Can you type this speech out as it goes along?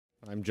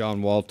I'm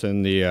John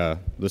Walton, the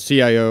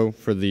CIO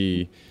for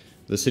the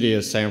city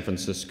of San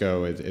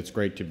Francisco. It's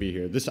great to be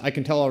here. I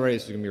can tell already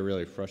this is going to be a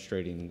really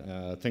frustrating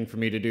thing for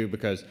me to do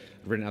because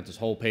I've written out this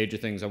whole page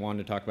of things I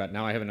wanted to talk about.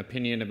 Now I have an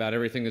opinion about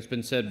everything that's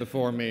been said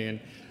before me.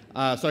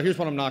 And so here's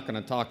what I'm not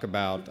going to talk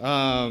about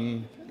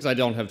because I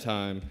don't have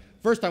time.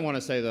 First, I want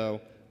to say,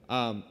 though,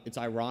 it's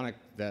ironic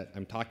that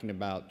I'm talking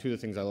about two of the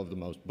things I love the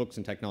most, books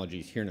and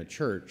technologies, here in a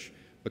church.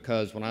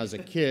 Because when I was a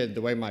kid,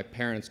 the way my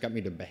parents got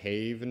me to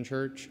behave in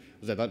church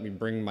was they let me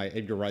bring my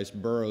Edgar Rice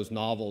Burroughs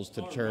novels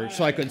to church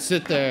so I could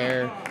sit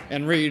there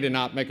and read and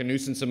not make a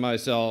nuisance of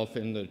myself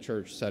in the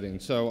church setting.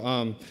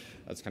 So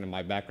that's kind of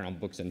my background,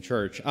 books and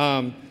church.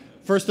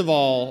 First of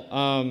all,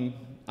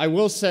 I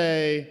will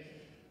say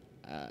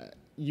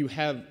you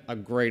have a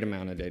great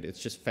amount of data.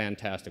 It's just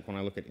fantastic. When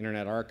I look at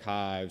Internet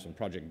Archives and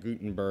Project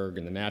Gutenberg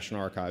and the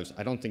National Archives,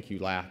 I don't think you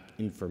lack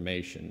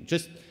information.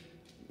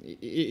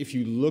 If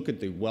you look at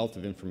the wealth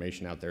of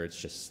information out there, it's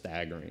just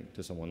staggering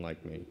to someone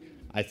like me.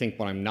 I think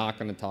what I'm not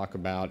going to talk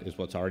about is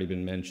what's already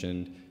been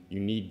mentioned. You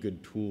need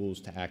good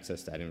tools to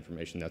access that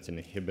information. That's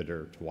an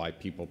inhibitor to why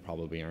people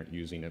probably aren't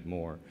using it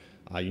more.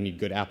 You need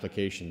good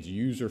applications,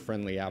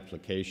 user-friendly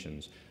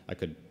applications. I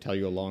could tell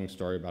you a long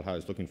story about how I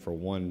was looking for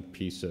one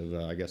piece of,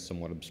 I guess,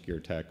 somewhat obscure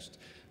text.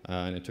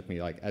 And it took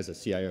me, like, as a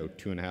CIO,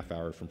 2.5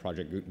 hours from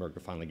Project Gutenberg to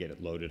finally get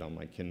it loaded on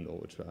my Kindle,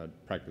 which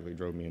practically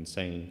drove me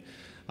insane.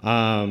 So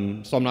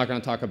I'm not going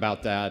to talk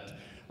about that.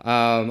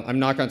 I'm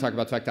not going to talk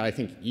about the fact that I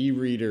think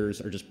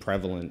e-readers are just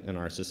prevalent in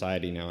our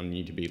society now and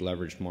need to be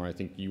leveraged more. I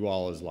think you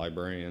all as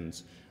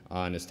librarians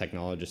and as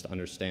technologists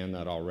understand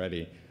that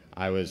already.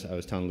 I was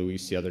telling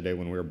Luis the other day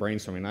when we were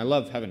brainstorming, and I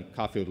love having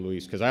coffee with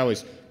Luis because I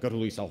always go to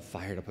Luis all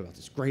fired up about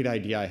this great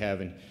idea I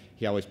have, and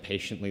he always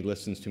patiently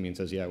listens to me and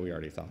says, yeah, we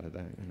already thought of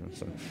that. You know?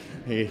 So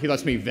he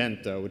lets me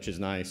vent, though, which is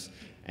nice.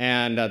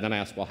 And then I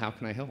asked, well, how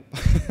can I help?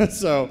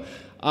 So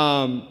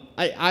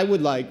I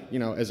would like, you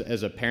know,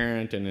 as a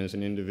parent and as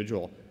an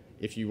individual,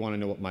 if you want to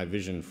know what my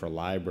vision for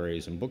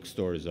libraries and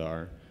bookstores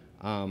are,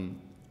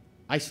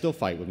 I still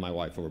fight with my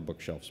wife over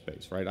bookshelf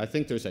space, right? I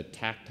think there's a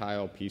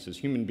tactile piece. As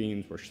human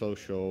beings, we're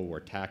social, we're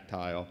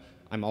tactile.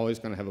 I'm always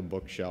going to have a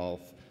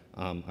bookshelf.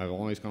 I'm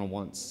always going to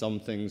want some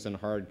things in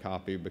hard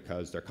copy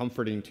because they're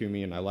comforting to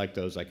me and I like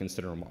those. I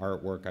consider them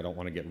artwork. I don't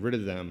want to get rid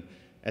of them.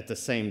 At the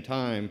same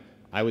time,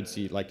 I would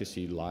like to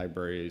see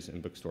libraries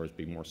and bookstores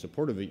be more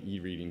supportive of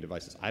e-reading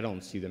devices. I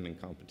don't see them in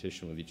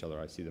competition with each other.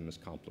 I see them as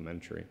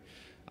complementary.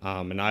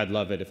 And I'd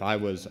love it if I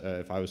was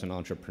an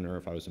entrepreneur,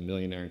 if I was a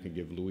millionaire and could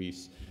give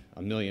Luis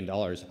 $1 million,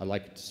 I'd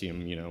like to see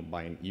him, you know,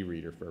 buy an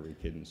e-reader for every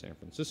kid in San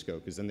Francisco,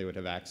 because then they would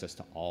have access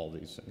to all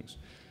these things.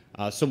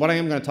 So what I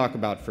am going to talk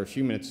about for a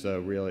few minutes, though,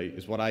 really,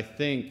 is what I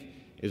think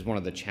is one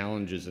of the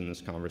challenges in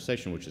this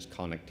conversation, which is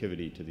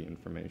connectivity to the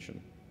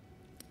information.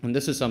 And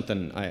this is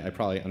something I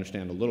probably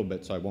understand a little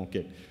bit, so I won't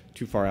get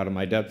too far out of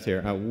my depth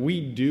here.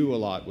 We do a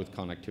lot with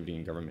connectivity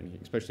in government,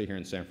 especially here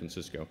in San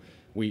Francisco.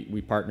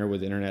 We partner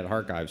with Internet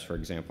Archives, for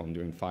example. I'm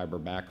doing fiber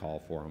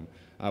backhaul for them.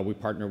 We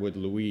partner with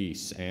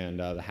Luis and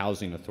the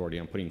Housing Authority.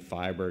 I'm putting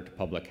fiber to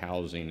public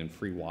housing and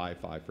free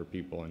Wi-Fi for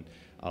people. And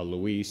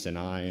Luis and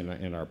I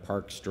and our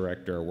parks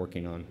director are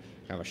working on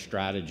kind of a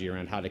strategy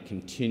around how to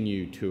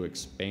continue to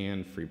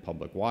expand free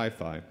public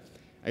Wi-Fi.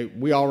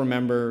 We all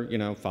remember, you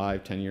know,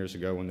 5-10 years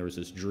ago when there was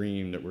this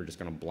dream that we're just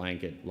going to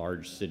blanket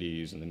large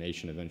cities and the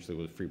nation eventually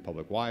with free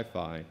public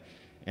Wi-Fi,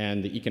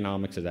 and the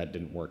economics of that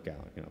didn't work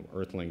out. You know,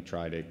 Earthlink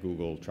tried it,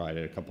 Google tried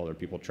it, a couple other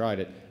people tried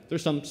it.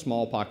 There's some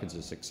small pockets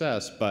of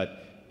success,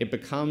 but it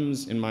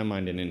becomes, in my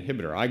mind, an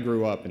inhibitor. I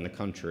grew up in the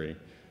country,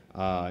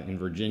 in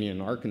Virginia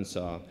and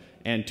Arkansas,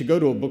 and to go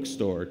to a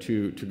bookstore,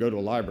 to go to a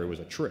library was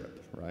a trip.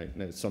 Right?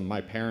 So my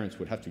parents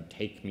would have to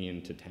take me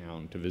into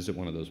town to visit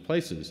one of those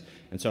places.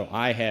 And so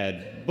I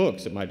had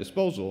books at my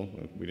disposal.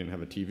 We didn't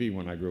have a TV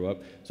when I grew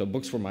up, so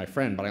books were my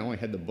friend, but I only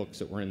had the books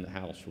that were in the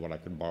house for what I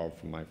could borrow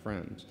from my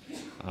friends.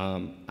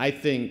 I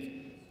think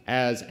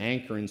as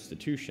anchor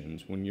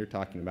institutions, when you're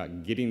talking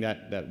about getting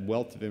that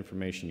wealth of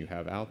information you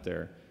have out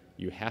there,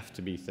 you have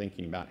to be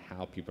thinking about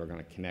how people are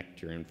going to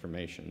connect your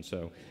information.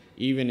 So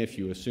even if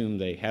you assume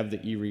they have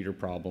the e-reader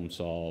problem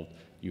solved,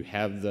 you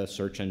have the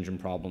search engine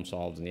problem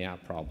solved and the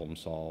app problem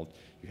solved,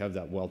 you have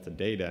that wealth of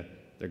data,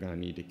 they're going to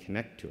need to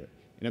connect to it.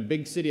 In a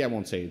big city, I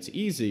won't say it's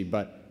easy,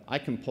 but I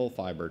can pull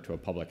fiber to a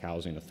public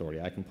housing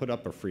authority. I can put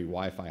up a free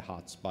Wi-Fi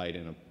hotspot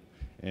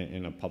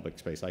in a public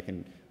space. I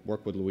can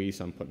work with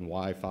Luis on putting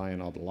Wi-Fi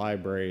in all the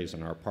libraries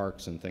and our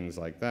parks and things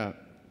like that.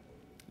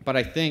 But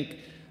I think,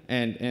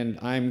 and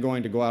I'm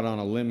going to go out on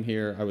a limb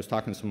here, I was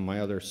talking to some of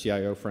my other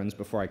CIO friends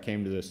before I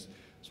came to this,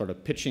 sort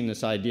of pitching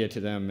this idea to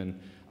them, and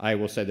I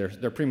will say they're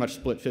pretty much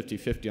split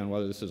 50-50 on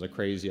whether this is a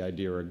crazy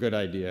idea or a good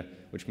idea,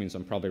 which means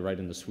I'm probably right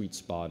in the sweet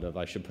spot of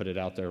I should put it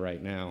out there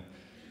right now.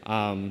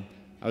 I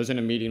was in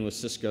a meeting with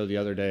Cisco the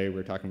other day. We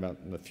were talking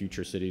about the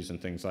future cities and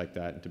things like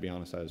that, and to be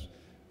honest, I was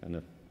kind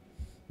of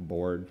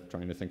bored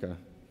trying to think of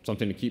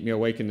something to keep me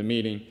awake in the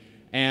meeting.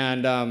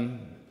 And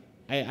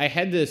I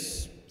had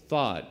this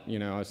thought, you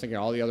know, I was thinking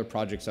of all the other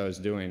projects I was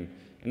doing,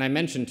 and I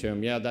mentioned to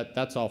him, yeah,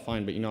 that's all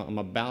fine, but you know, I'm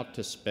about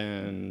to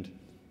spend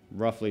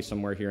roughly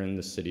somewhere here in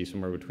the city,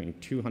 somewhere between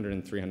 $200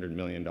 and $300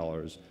 million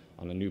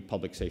on a new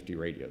public safety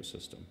radio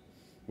system.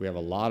 We have a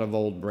lot of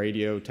old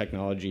radio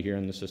technology here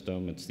in the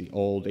system. It's the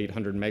old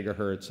 800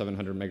 megahertz,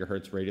 700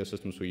 megahertz radio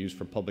systems we use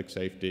for public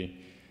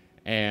safety.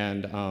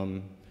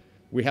 And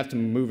we have to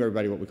move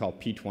everybody what we call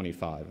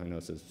P25. I know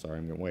this is, sorry,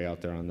 I'm way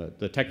out there on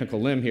the technical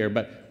limb here,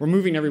 but we're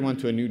moving everyone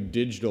to a new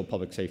digital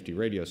public safety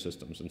radio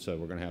systems. And so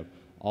we're going to have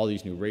all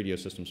these new radio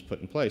systems put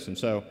in place. And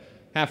so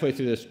halfway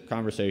through this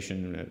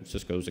conversation,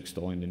 Cisco's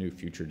extolling the new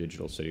future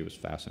digital city. It was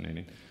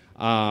fascinating.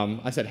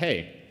 I said,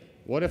 hey,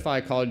 what if I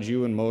called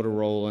you and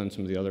Motorola and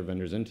some of the other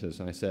vendors into this?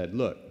 And I said,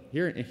 look,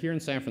 here in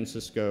San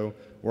Francisco,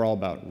 we're all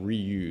about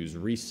reuse,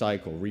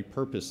 recycle,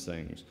 repurpose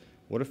things.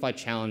 What if I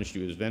challenged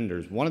you as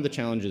vendors? One of the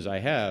challenges I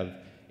have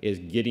is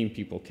getting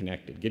people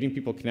connected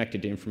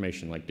to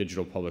information like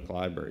digital public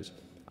libraries.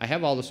 I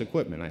have all this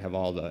equipment. I have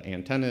all the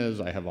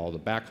antennas. I have all the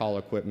backhaul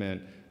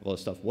equipment, all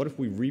this stuff. What if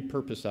we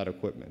repurpose that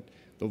equipment?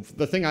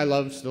 The thing I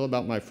love still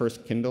about my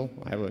first Kindle,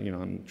 I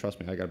have trust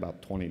me, I got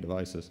about 20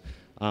 devices.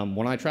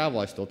 When I travel,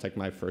 I still take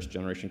my first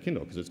generation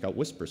Kindle because it's got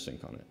Whisper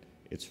Sync on it.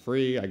 It's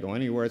free, I go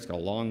anywhere, it's got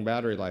a long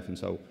battery life, and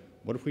so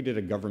what if we did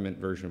a government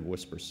version of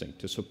Whisper Sync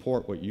to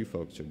support what you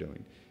folks are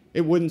doing?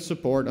 It wouldn't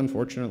support,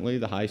 unfortunately,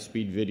 the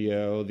high-speed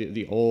video.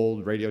 The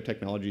old radio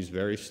technology is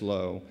very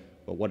slow,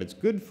 but what it's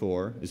good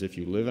for is if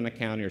you live in a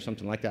county or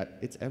something like that,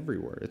 it's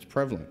everywhere, it's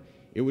prevalent.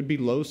 It would be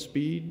low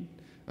speed.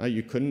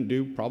 You couldn't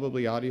do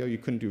probably audio, you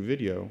couldn't do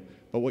video,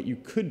 but what you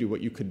could do, what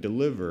you could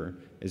deliver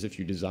is if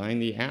you design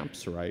the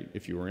apps right,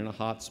 if you were in a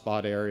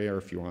hotspot area or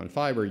if you were on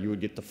fiber, you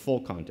would get the full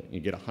content.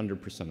 You'd get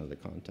 100% of the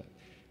content.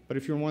 But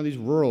if you're in one of these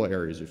rural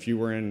areas, if you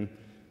were in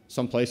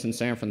someplace in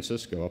San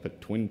Francisco, up at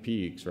Twin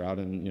Peaks, or out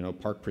in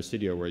Park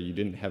Presidio where you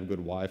didn't have good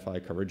Wi-Fi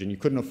coverage and you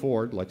couldn't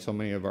afford, like so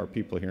many of our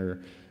people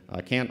here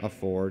can't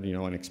afford,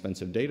 an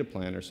expensive data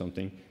plan or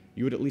something,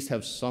 you would at least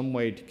have some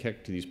way to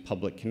connect to these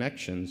public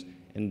connections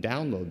and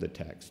download the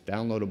text,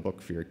 download a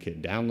book for your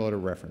kid, download a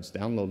reference,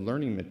 download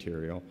learning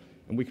material,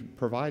 and we could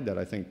provide that,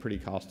 I think, pretty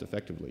cost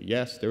effectively.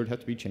 Yes, there would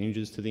have to be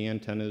changes to the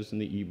antennas and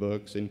the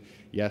e-books, and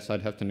yes,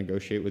 I'd have to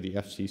negotiate with the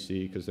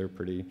FCC because they're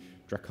pretty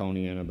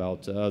draconian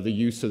about the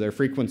use of their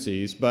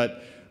frequencies,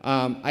 but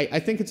I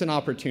think it's an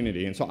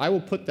opportunity, and so I will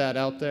put that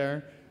out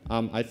there.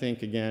 I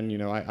think, again,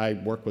 I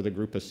work with a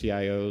group of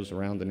CIOs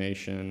around the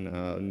nation,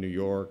 New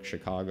York,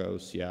 Chicago,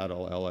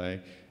 Seattle, LA,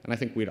 and I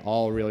think we'd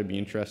all really be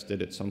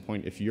interested at some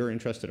point. If you're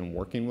interested in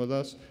working with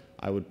us,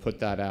 I would put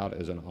that out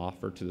as an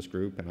offer to this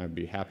group, and I'd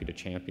be happy to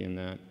champion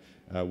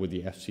that with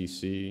the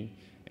FCC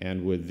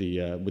and with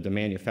the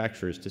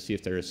manufacturers to see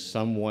if there is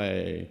some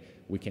way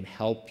we can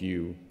help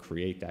you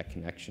create that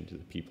connection to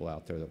the people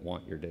out there that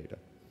want your data.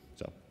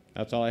 So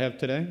that's all I have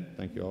today.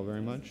 Thank you all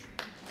very much.